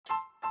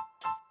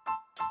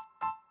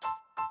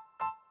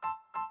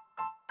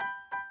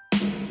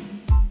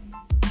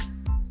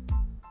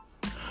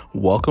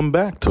Welcome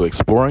back to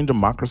Exploring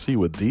Democracy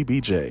with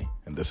DBJ,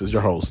 and this is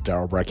your host,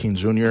 Darryl Brackeen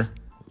Jr.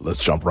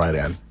 Let's jump right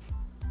in.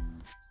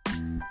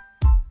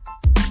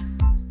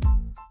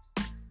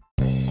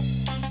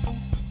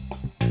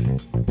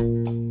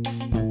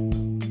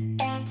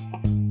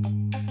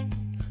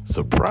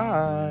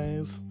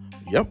 Surprise!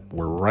 Yep,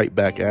 we're right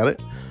back at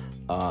it.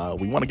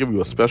 We want to give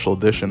you a special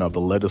edition of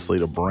the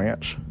legislative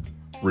branch,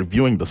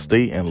 reviewing the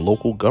state and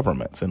local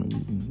governments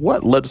and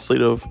what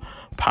legislative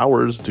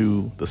powers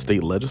do the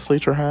state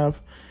legislature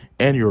have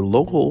and your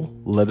local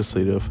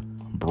legislative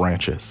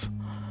branches.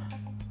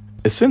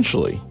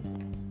 Essentially,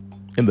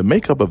 in the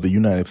makeup of the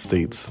United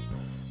States,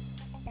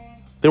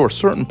 there were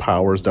certain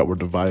powers that were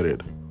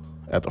divided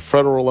at the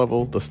federal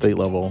level, the state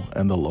level,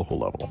 and the local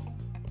level.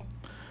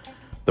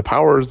 The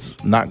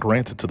powers not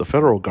granted to the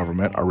federal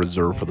government are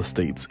reserved for the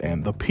states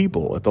and the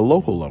people at the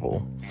local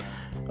level,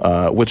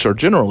 which are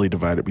generally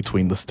divided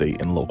between the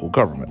state and local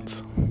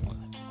governments.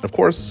 Of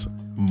course,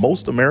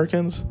 most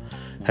Americans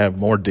have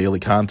more daily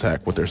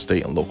contact with their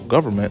state and local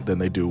government than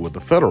they do with the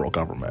federal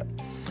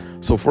government.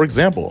 So, for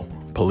example,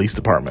 police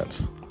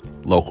departments,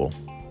 local.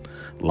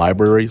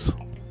 Libraries,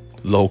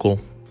 local.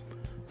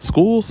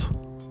 Schools,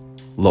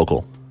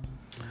 local.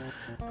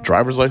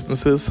 Driver's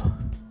licenses,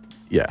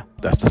 yeah,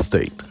 that's the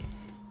state.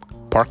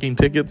 Parking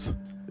tickets,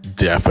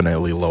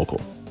 definitely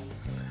local.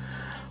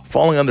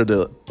 Falling under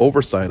the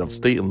oversight of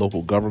state and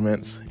local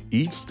governments,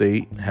 each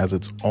state has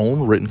its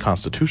own written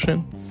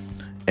constitution,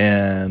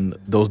 and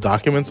those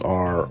documents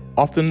are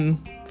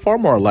often far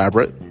more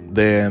elaborate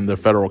than their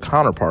federal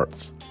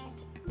counterparts.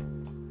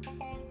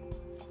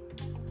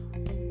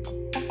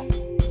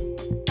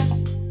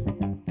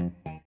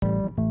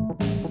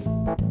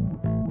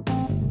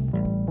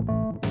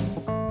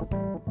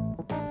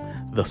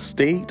 The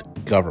state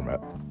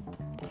government.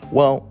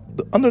 Well,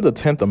 under the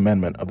 10th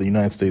Amendment of the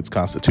United States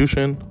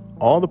Constitution,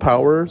 all the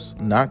powers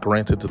not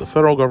granted to the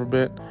federal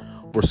government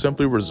were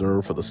simply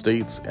reserved for the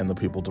states and the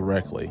people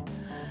directly.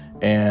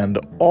 And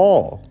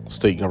all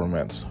state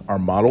governments are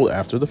modeled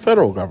after the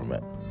federal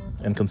government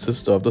and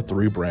consist of the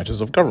three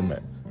branches of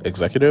government: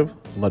 executive,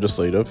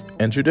 legislative,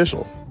 and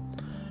judicial.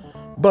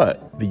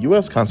 But the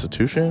U.S.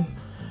 Constitution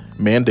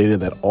mandated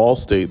that all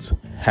states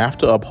have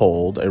to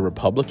uphold a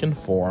Republican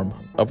form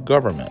of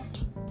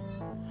government.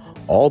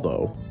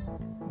 Although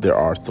there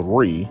are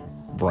three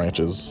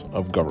branches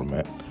of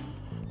government,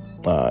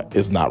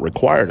 is not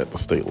required at the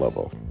state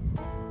level.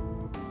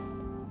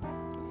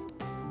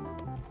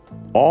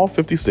 All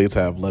 50 states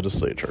have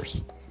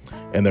legislatures,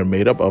 and they're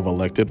made up of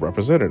elected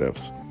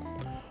representatives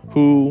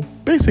who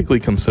basically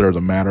consider the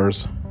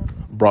matters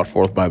brought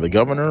forth by the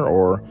governor,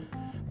 or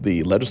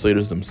the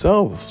legislators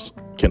themselves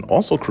can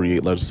also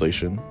create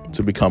legislation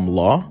to become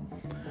law.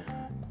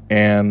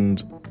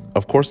 And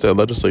of course, that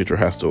legislature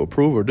has to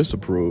approve or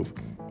disapprove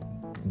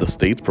the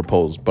state's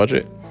proposed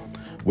budget,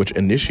 which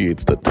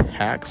initiates the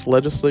tax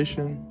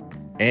legislation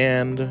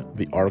and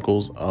the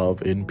articles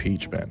of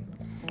impeachment,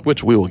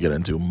 which we will get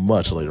into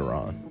much later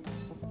on.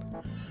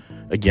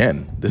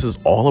 Again, this is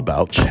all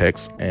about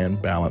checks and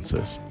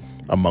balances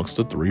amongst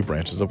the three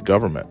branches of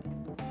government.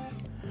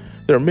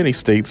 There are many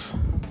states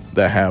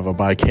that have a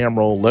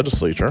bicameral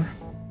legislature,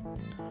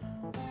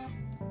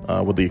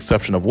 with the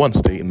exception of one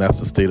state, and that's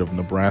the state of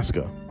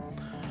Nebraska.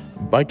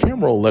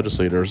 Bicameral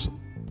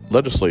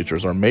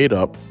legislatures are made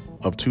up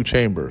of two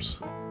chambers,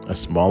 a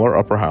smaller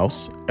upper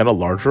house and a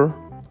larger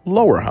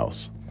lower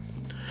house.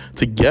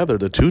 Together,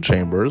 the two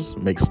chambers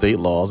make state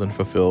laws and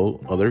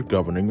fulfill other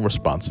governing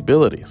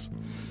responsibilities.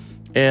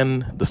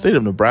 And the state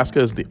of Nebraska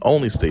is the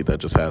only state that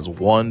just has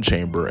one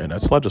chamber in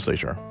its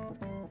legislature.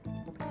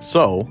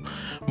 So,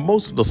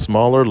 most of the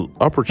smaller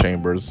upper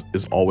chambers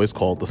is always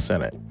called the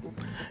Senate,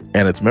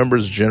 and its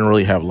members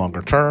generally have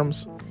longer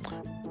terms,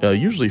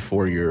 usually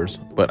 4 years,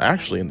 but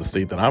actually in the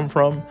state that I'm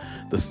from,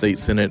 the state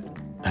Senate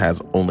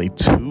has only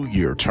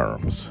 2-year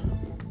terms.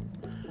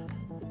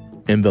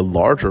 In the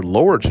larger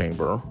lower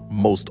chamber,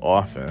 most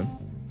often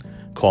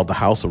called the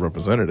House of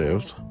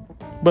Representatives,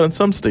 but in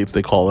some states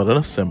they call it an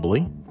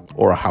assembly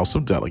or a House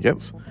of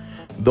Delegates,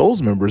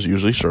 those members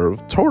usually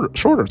serve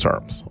shorter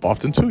terms,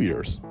 often 2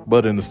 years.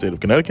 But in the state of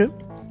Connecticut,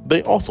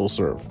 they also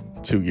serve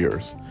 2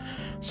 years.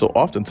 So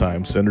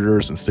oftentimes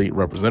senators and state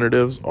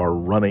representatives are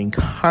running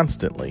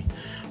constantly,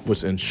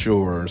 which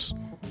ensures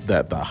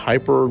that the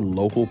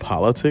hyper-local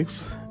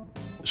politics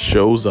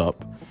shows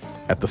up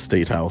at the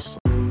state house.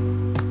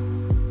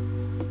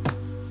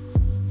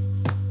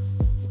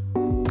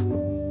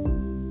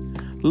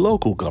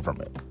 Local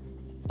government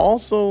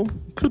also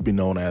could be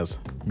known as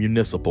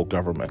municipal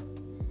government.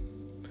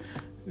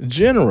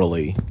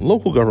 Generally,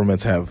 local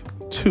governments have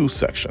two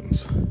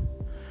sections, and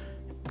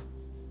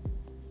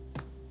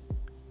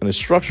it's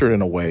structured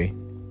in a way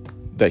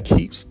that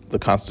keeps the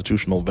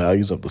constitutional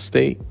values of the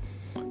state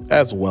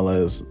as well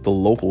as the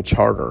local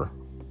charter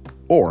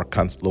or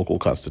local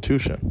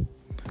constitution.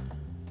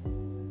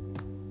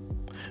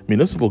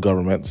 Municipal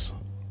governments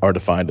are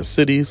defined as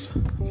cities,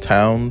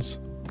 towns,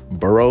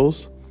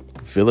 boroughs,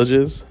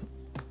 villages,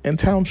 and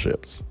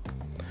townships.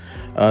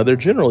 They're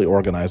generally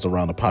organized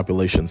around a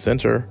population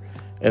center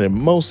and in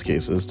most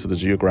cases to the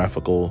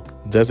geographical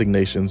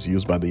designations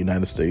used by the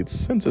United States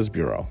Census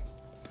Bureau.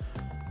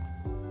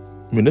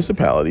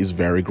 Municipalities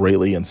vary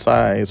greatly in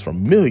size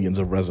from millions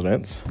of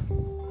residents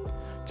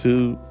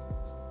to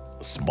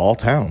small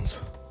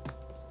towns.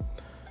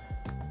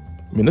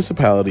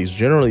 Municipalities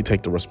generally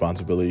take the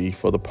responsibility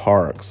for the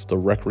parks, the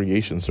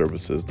recreation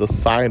services, the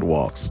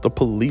sidewalks, the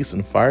police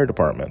and fire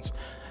departments,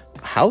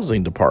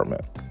 housing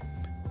department,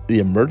 the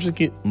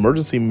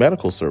emergency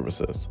medical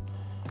services.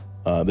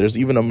 There's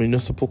even a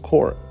municipal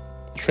court,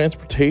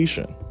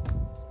 transportation,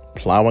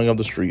 plowing of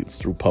the streets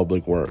through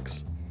public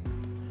works.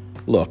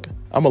 Look,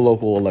 I'm a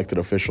local elected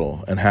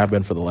official and have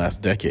been for the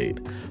last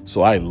decade,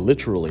 so I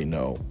literally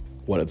know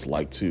what it's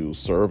like to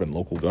serve in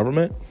local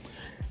government,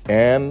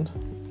 and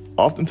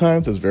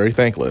oftentimes it's very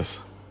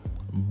thankless.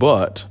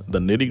 But the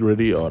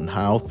nitty-gritty on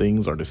how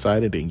things are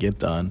decided and get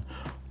done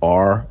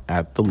are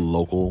at the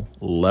local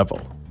level.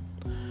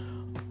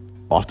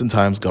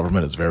 Oftentimes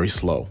government is very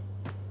slow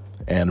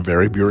and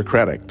very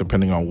bureaucratic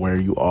depending on where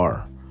you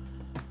are.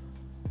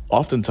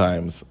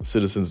 Oftentimes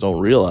citizens don't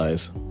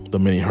realize the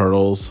many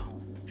hurdles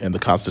and the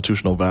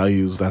constitutional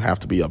values that have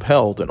to be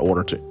upheld in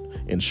order to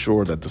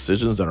ensure that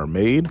decisions that are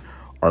made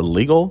are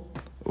legal,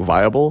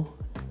 viable,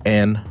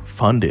 and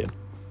funded.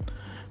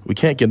 We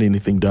can't get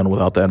anything done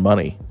without that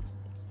money.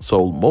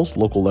 So most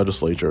local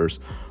legislatures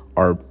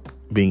are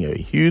being a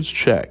huge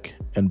check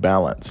and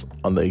balance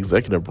on the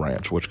executive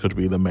branch, which could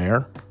be the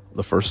mayor,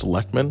 the first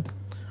selectman,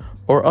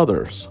 or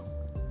others.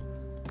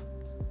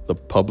 The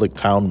public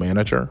town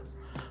manager,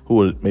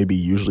 who may be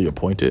usually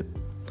appointed,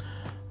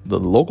 the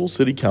local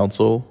city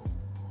council,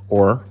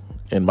 or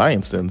in my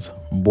instance,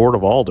 board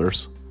of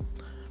alders,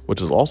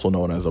 which is also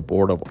known as a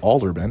board of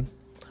aldermen,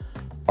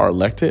 are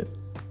elected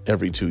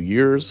every 2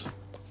 years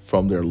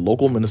from their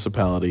local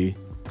municipality,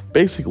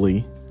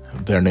 basically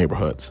their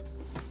neighborhoods.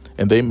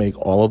 And they make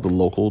all of the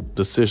local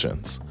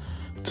decisions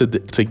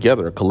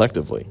together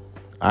collectively.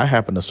 I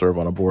happen to serve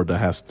on a board that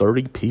has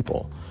 30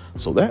 people.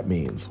 So that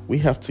means we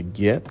have to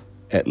get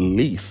at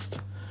least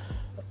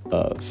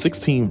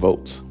 16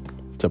 votes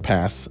to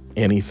pass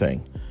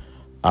anything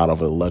out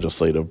of a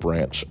legislative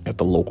branch at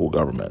the local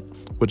government,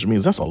 which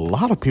means that's a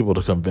lot of people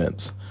to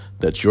convince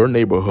that your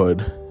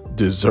neighborhood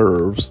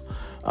deserves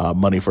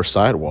money for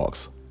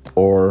sidewalks,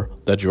 or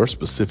that your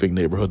specific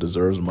neighborhood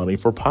deserves money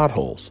for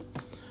potholes.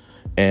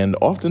 And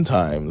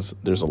oftentimes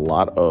there's a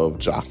lot of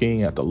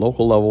jockeying at the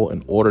local level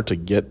in order to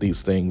get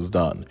these things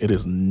done. It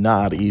is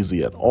not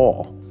easy at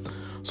all.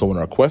 So when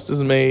a request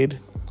is made,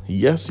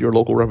 yes, your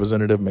local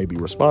representative may be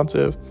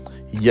responsive.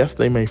 Yes,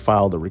 they may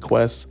file the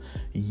request.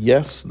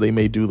 Yes, they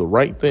may do the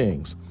right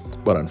things.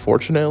 But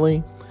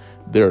unfortunately,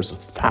 there's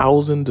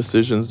 1,000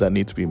 decisions that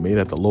need to be made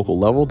at the local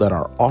level that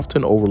are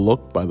often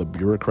overlooked by the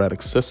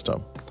bureaucratic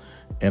system,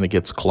 and it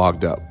gets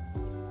clogged up.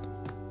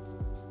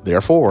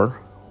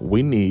 Therefore,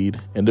 we need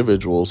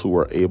individuals who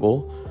are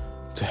able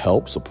to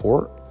help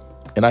support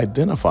and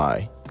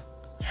identify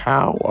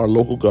how our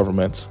local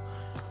governments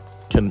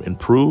can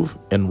improve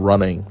in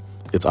running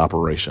its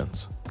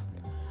operations.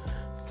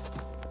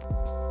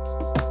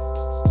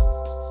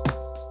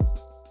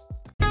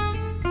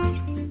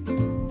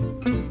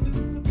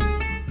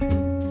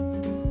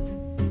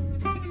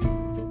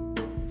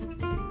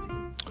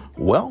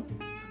 Well,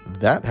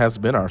 that has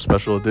been our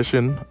special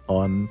edition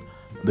on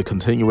the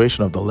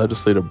continuation of the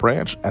legislative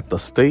branch at the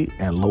state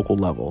and local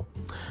level.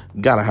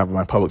 Gotta have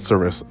my public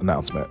service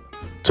announcement.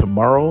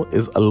 Tomorrow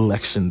is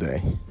Election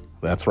Day.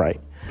 That's right,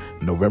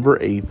 November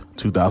 8th,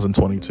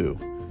 2022.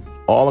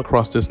 All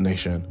across this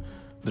nation,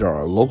 there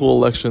are local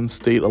elections,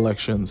 state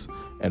elections,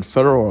 and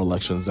federal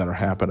elections that are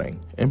happening.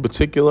 In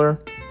particular,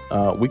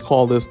 we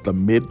call this the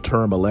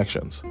midterm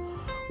elections,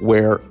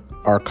 where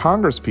our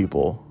Congress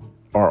people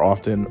are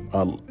often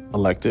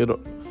elected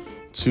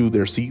to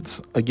their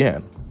seats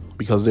again,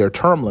 because they're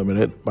term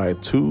limited by a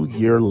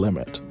 2-year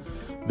limit.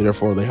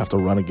 Therefore, they have to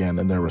run again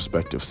in their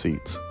respective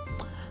seats.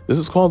 This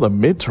is called a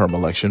midterm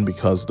election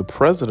because the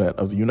president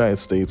of the United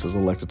States is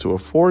elected to a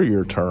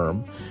 4-year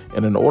term,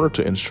 and in order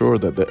to ensure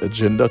that the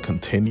agenda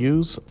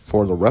continues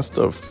for the rest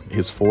of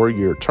his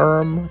 4-year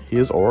term,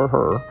 his or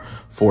her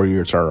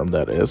 4-year term,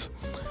 that is,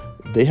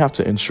 they have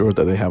to ensure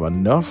that they have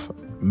enough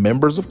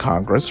members of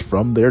Congress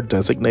from their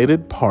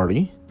designated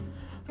party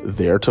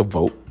there to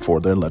vote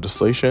for their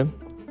legislation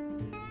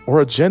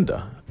or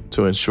agenda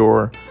to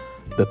ensure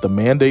that the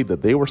mandate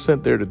that they were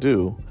sent there to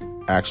do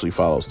actually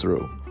follows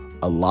through.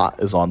 A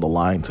lot is on the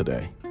line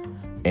today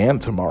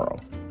and tomorrow.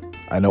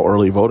 I know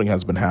early voting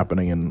has been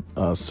happening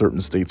in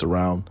certain states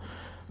around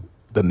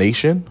the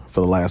nation for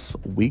the last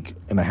week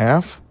and a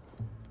half,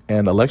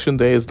 and Election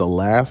Day is the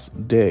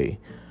last day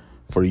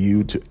for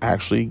you to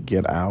actually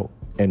get out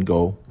and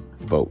go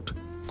vote.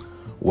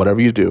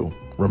 Whatever you do,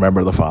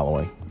 remember the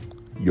following.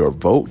 Your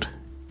vote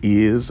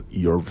is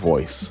your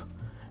voice,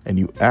 and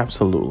you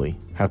absolutely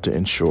have to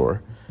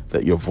ensure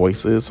that your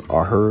voices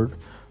are heard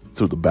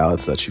through the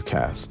ballots that you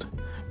cast.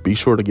 Be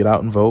sure to get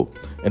out and vote,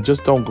 and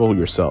just don't go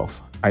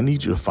yourself. I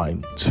need you to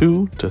find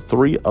 2 to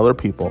 3 other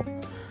people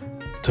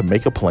to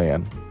make a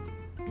plan,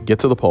 get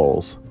to the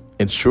polls,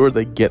 ensure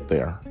they get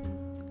there,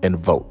 and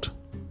vote.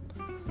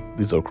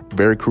 These are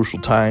very crucial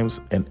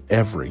times, and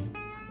every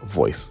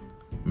voice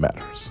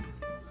matters.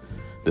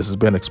 This has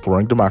been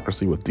Exploring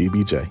Democracy with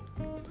DBJ.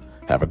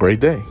 Have a great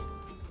day.